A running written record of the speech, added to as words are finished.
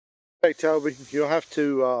Hey Toby, you'll have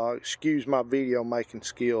to excuse my video making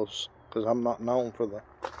skills because I'm not known for the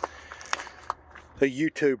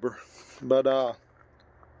YouTuber. But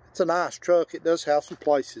it's a nice truck. It does have some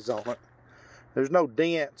places on it. There's no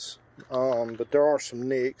dents, but there are some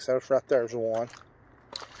nicks. That's right there's one.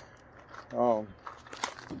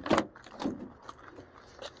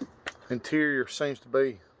 Interior seems to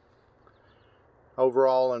be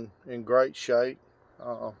overall in great shape.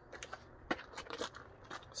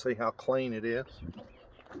 See how clean it is.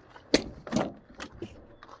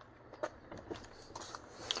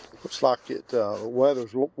 Looks like the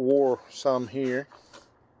weather's wore some here.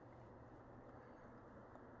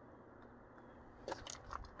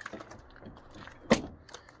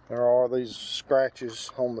 There are these scratches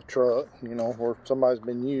on the truck, you know, where somebody's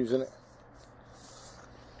been using it.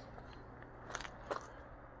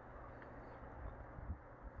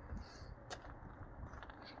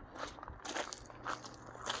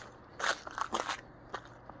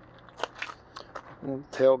 On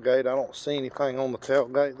the tailgate, I don't see anything on the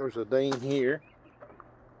tailgate. There's a ding here.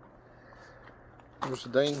 There's a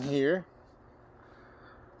ding here.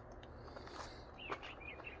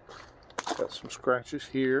 Got some scratches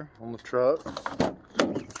here on the truck.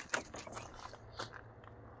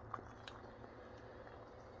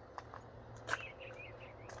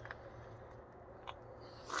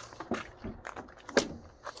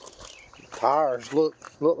 Tires look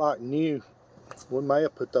like new. We may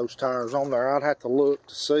have put those tires on there. I'd have to look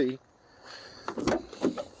to see.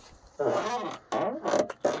 I'll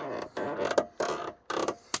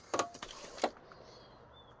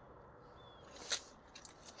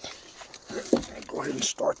go ahead and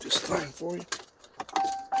start this thing for you.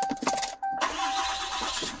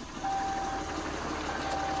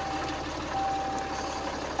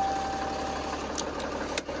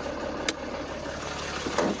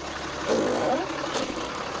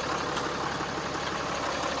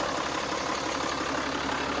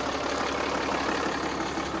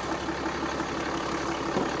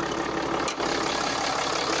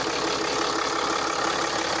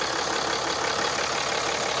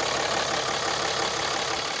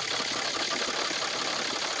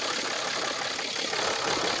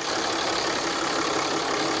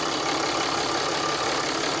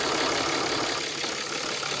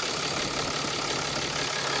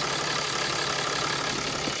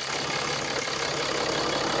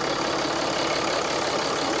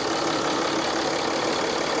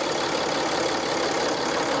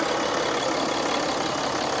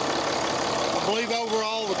 I believe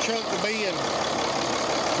overall the truck to be in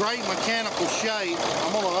great mechanical shape.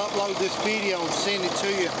 I'm going to upload this video and send it to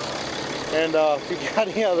you. And if you got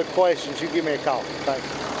any other questions, you give me a call.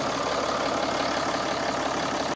 Thanks.